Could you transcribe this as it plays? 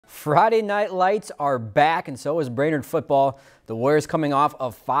Friday night lights are back, and so is Brainerd football. The Warriors coming off a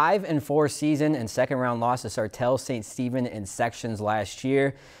 5-4 season and second-round loss to Sartell St. Stephen in sections last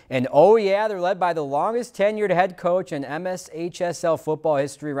year. And oh yeah, they're led by the longest tenured head coach in MSHSL football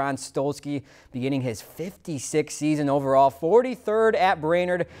history, Ron Stolsky, beginning his 56th season overall, 43rd at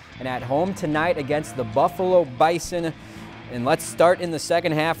Brainerd, and at home tonight against the Buffalo Bison. And let's start in the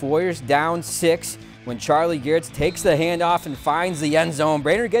second half. Warriors down 6. When Charlie Garrett takes the handoff and finds the end zone.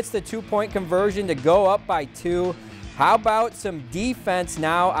 Brainerd gets the 2-point conversion to go up by 2. How about some defense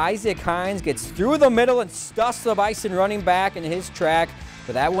now? Isaac Hines gets through the middle and stuffs the Bison running back in his track,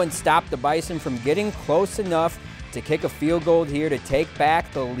 but that wouldn't stop the Bison from getting close enough to kick a field goal here to take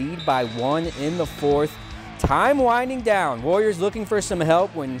back the lead by 1 in the fourth. Time winding down. Warriors looking for some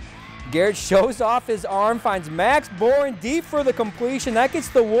help when Garrett shows off his arm, finds Max Boren deep for the completion. That gets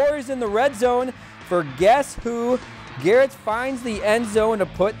the Warriors in the red zone. For guess who? Garrett finds the end zone to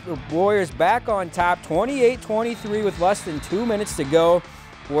put the Warriors back on top, 28-23 with less than 2 minutes to go.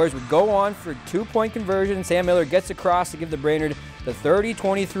 Warriors would go on for 2-point conversion. Sam Miller gets across to give the Brainerd the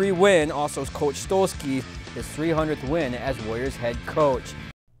 30-23 win. Also, Coach Stolsky his 300th win as Warriors head coach.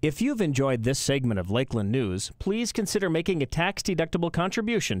 If you've enjoyed this segment of Lakeland News, please consider making a tax-deductible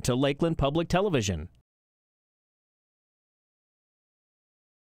contribution to Lakeland Public Television.